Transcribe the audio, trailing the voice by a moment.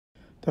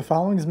The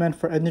following is meant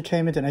for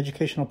entertainment and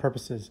educational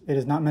purposes. It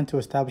is not meant to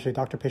establish a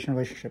doctor-patient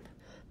relationship.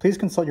 Please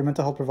consult your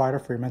mental health provider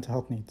for your mental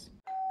health needs.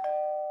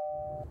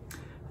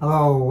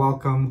 Hello,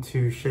 welcome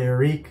to Chez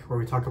Eric, where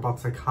we talk about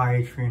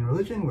psychiatry and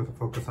religion with a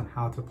focus on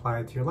how to apply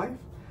it to your life.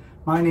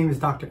 My name is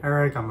Dr.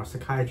 Eric. I'm a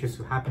psychiatrist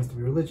who happens to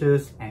be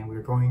religious, and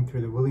we're going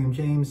through the William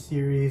James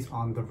series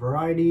on the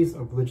varieties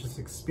of religious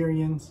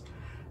experience.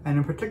 And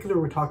in particular,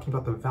 we're talking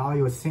about the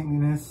value of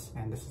saintliness,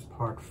 and this is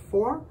part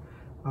 4.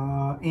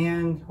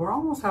 And we're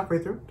almost halfway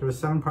through. There are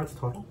 7 parts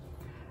total.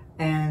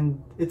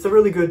 And it's a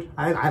really good,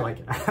 I like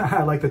it.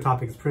 I like the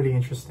topic, it's pretty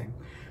interesting.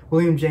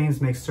 William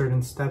James makes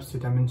certain steps to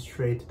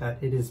demonstrate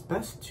that it is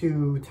best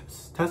to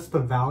test the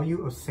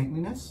value of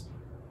saintliness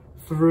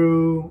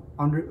through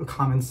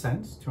common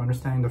sense, to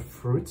understanding the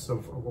fruits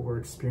of what we're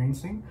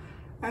experiencing,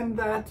 and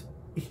that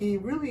he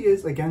really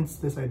is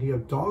against this idea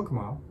of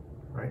dogma,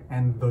 right,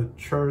 and the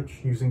church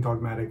using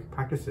dogmatic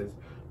practices,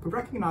 but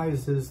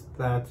recognizes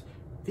that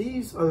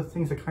these are the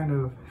things that kind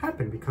of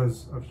happen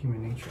because of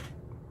human nature.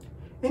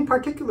 In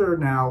particular,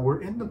 now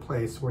we're in the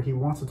place where he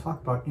wants to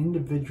talk about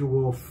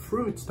individual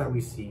fruits that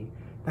we see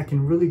that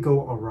can really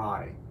go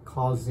awry,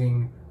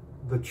 causing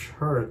the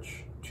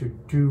church to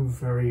do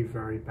very,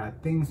 very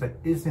bad things that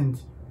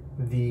isn't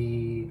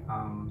the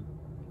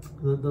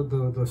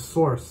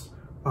source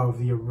of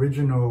the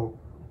original,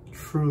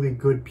 truly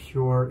good,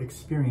 pure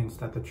experience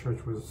that the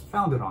church was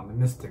founded on, the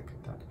mystic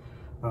that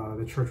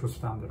the church was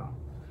founded on.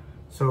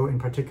 So in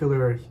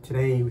particular,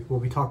 today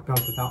we'll be talking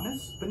about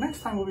devoutness, but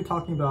next time we'll be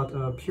talking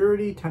about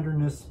purity,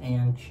 tenderness,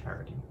 and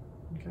charity.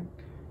 Okay.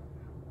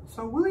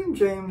 So William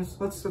James,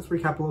 let's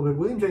recap a little bit.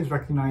 William James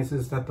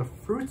recognizes that the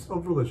fruits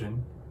of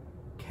religion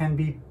can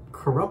be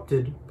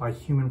corrupted by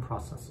human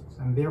processes,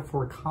 and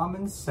therefore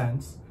common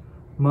sense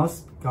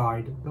must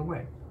guide the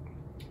way.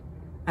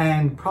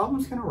 And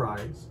problems can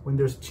arise when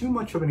there's too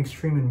much of an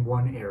extreme in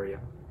one area.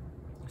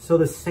 So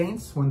the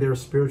saints, when they're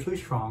spiritually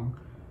strong,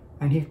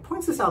 and he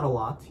points this out a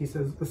lot. He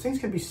says the saints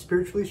can be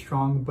spiritually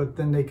strong, but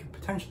then they could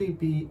potentially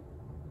be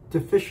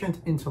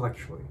deficient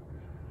intellectually.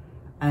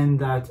 And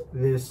that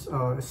this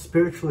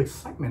spiritual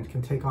excitement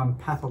can take on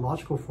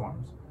pathological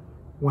forms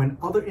when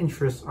other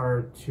interests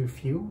are too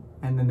few,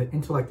 and then the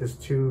intellect is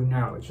too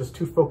narrow. It's just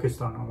too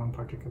focused on one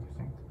particular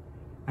thing.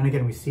 And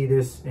again, we see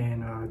this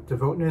in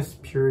devoutness,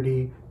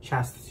 purity,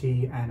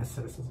 chastity, and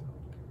asceticism.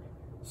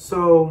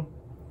 So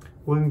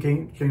William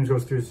James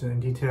goes through this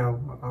in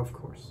detail, of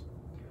course.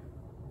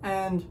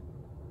 And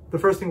the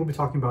first thing we'll be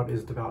talking about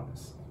is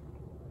devoutness.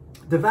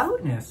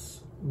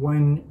 Devoutness,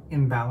 when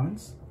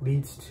imbalanced,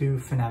 leads to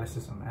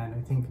fanaticism. And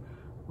I think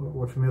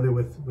we're familiar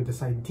with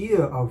this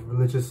idea of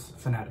religious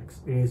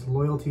fanatics. It is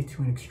loyalty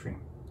to an extreme.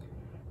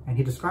 And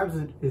he describes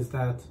it as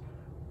that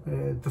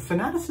the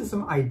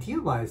fanaticism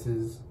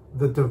idealizes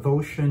the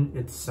devotion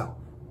itself.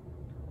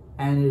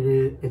 And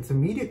its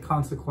immediate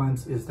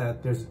consequence is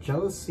that there's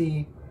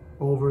jealousy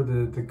over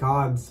the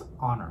God's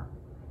honor.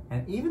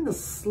 And even the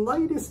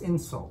slightest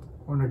insult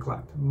or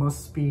neglect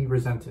must be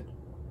resented.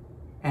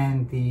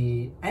 And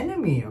the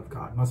enemy of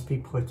God must be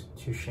put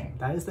to shame.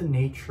 That is the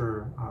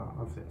nature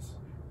of this.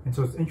 And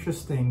so it's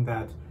interesting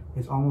that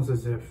it's almost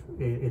as if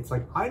it's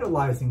like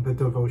idolizing the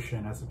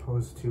devotion as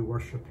opposed to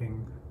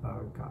worshiping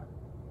God.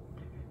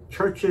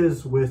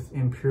 Churches with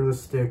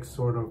imperialistic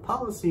sort of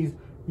policies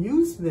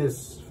use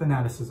this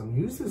fanaticism,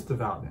 use this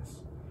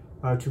devoutness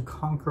to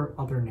conquer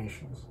other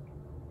nations.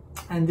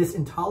 And this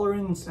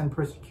intolerance and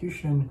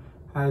persecution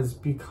has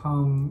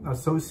become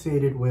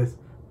associated with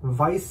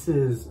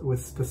vices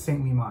with the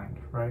saintly mind,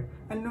 right?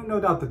 And no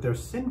doubt that they're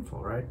sinful,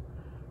 right?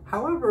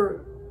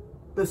 However,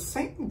 the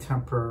saintly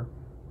temper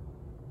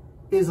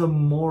is a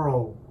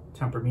moral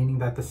temper, meaning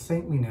that the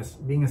saintliness,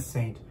 being a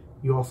saint,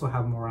 you also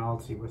have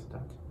morality with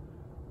that.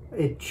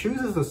 It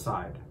chooses a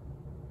side,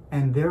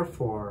 and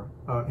therefore,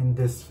 in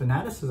this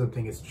fanaticism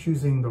thing, it's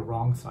choosing the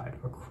wrong side,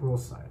 a cruel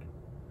side.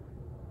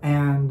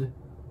 And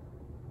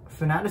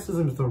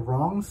fanaticism is the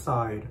wrong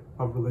side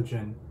of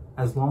religion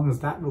as long as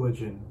that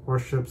religion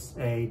worships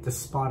a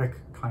despotic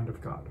kind of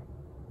God.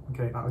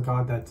 Okay, a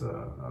God that's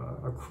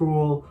a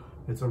cruel,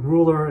 it's a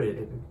ruler,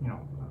 it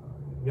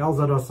yells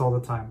at us all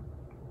the time.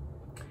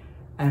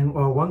 And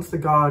once the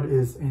God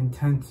is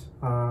intent,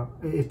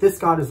 if this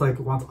God is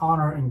wants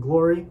honor and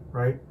glory,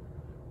 right?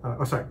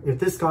 If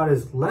this God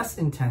is less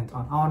intent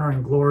on honor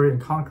and glory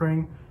and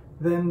conquering,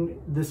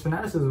 then this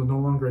fanaticism is no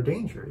longer a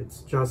danger.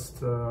 It's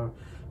just a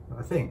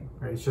thing,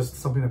 right? It's just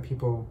something that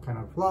people kind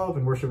of love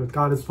and worship. If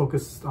God is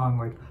focused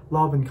on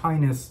love and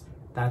kindness,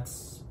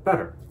 that's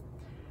better.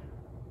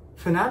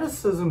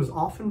 Fanaticism is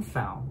often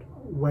found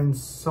when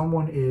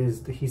someone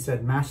is, he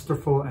said,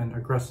 masterful and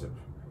aggressive.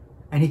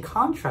 And he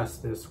contrasts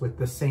this with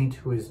the saint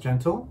who is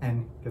gentle,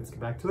 and let's get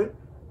back to it,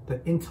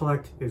 the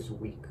intellect is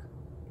weak.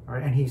 All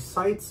right, and he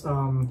cites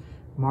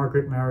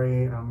Margaret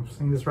Mary, I'm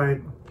saying this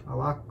right,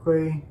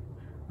 Alaque,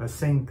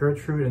 Saint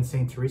Gertrude, and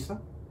Saint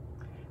Teresa.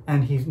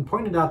 And he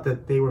pointed out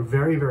that they were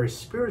very, very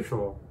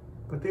spiritual,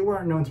 but they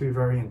weren't known to be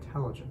very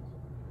intelligent.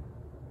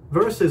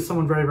 Versus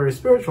someone very, very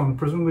spiritual, and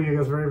presumably I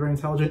guess very, very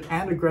intelligent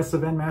and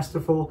aggressive and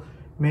masterful,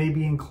 may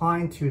be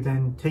inclined to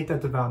then take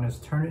that devoutness,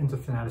 turn it into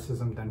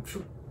fanaticism, then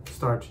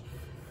start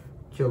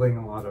killing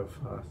a lot of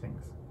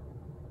things.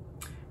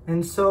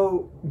 And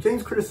so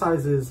James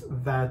criticizes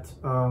that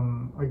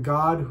a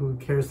God who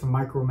cares to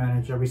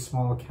micromanage every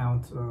small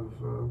account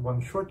of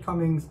one's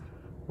shortcomings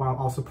while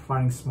also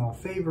providing small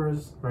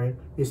favors, right,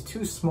 is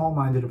too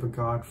small-minded of a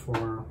God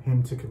for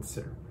him to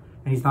consider.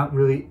 And he's not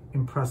really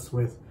impressed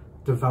with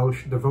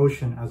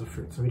devotion as a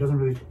fruit. So he doesn't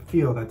really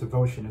feel that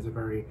devotion is a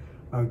very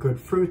good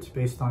fruit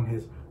based on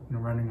his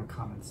rendering of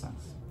common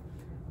sense.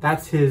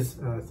 That's his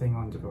thing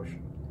on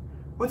devotion.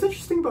 What's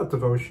interesting about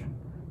devotion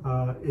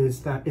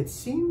is that it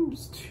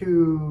seems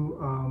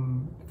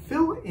to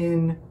fill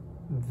in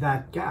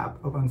that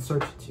gap of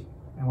uncertainty.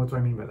 And what do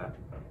I mean by that?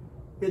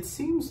 It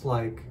seems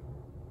like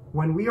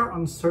when we are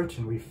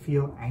uncertain, we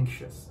feel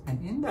anxious.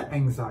 And in that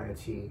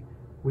anxiety,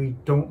 we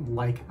don't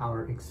like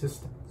our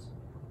existence.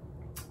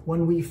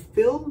 When we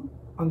fill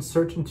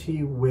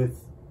uncertainty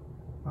with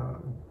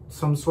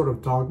some sort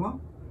of dogma,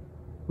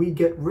 we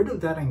get rid of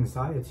that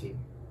anxiety.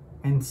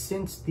 And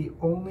since the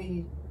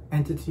only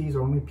entities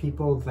or only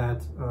people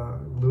that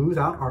lose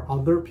out are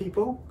other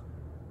people,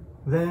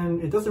 then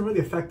it doesn't really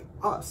affect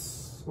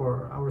us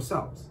or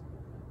ourselves.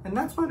 And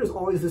that's why there's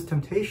always this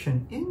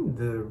temptation in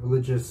the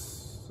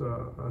religious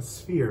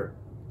sphere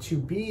to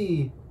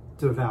be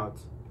devout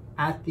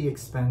at the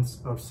expense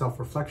of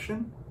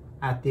self-reflection,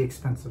 at the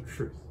expense of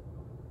truth.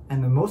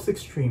 And the most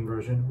extreme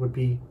version would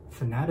be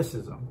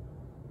fanaticism,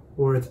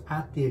 or it's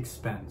at the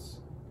expense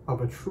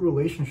of a true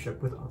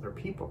relationship with other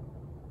people.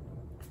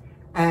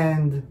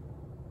 And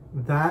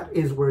that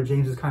is where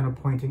James is kind of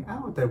pointing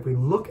out that if we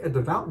look at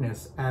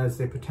devoutness as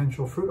a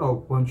potential fruit,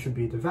 oh, one should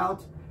be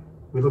devout,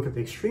 we look at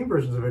the extreme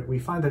versions of it, we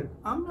find that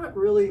I'm not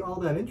really all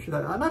that interested.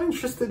 I'm not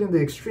interested in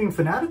the extreme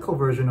fanatical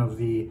version of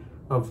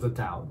the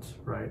doubt,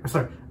 right?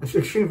 Sorry,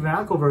 extreme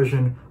fanatical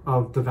version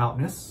of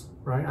devoutness,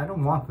 right? I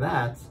don't want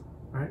that,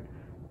 right?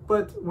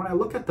 But when I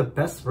look at the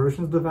best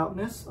versions of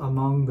devoutness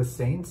among the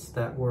saints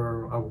that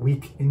were a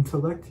weak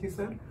intellect, he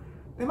said,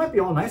 they might be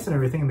all nice and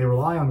everything, and they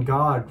rely on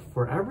God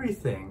for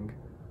everything,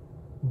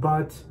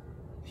 but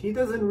he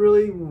doesn't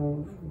really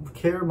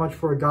care much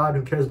for a God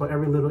who cares about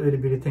every little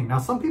itty-bitty thing. Now,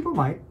 some people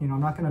might, I'm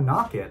not going to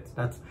knock it.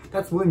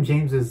 That's William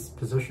James's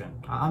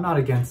position. I'm not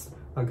against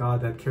a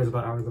God that cares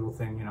about every little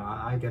thing.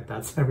 I get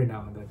that every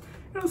now and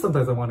then.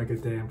 Sometimes I want a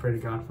good day and pray to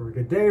God for a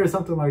good day or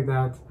something like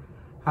that.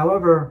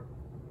 However,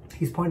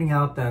 he's pointing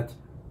out that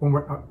when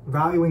we're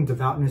valuing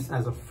devoutness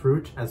as a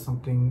fruit, as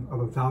something of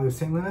a value of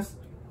saintliness,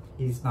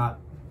 she's not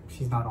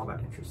all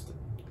that interested.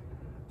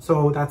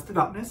 So that's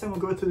devoutness, and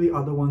we'll go through the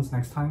other ones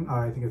next time.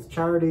 I think it's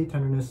charity,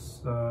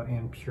 tenderness,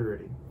 and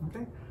purity.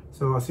 Okay,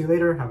 so I'll see you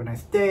later. Have a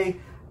nice day.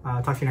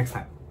 Talk to you next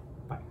time.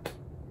 Bye.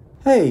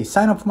 Hey,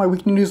 sign up for my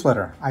weekly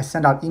newsletter. I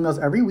send out emails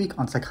every week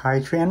on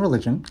psychiatry and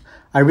religion.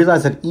 I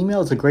realize that email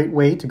is a great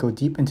way to go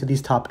deep into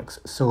these topics.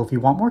 So if you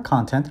want more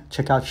content,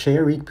 check out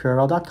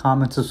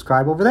chesericpurl.com and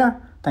subscribe over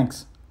there.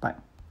 Thanks.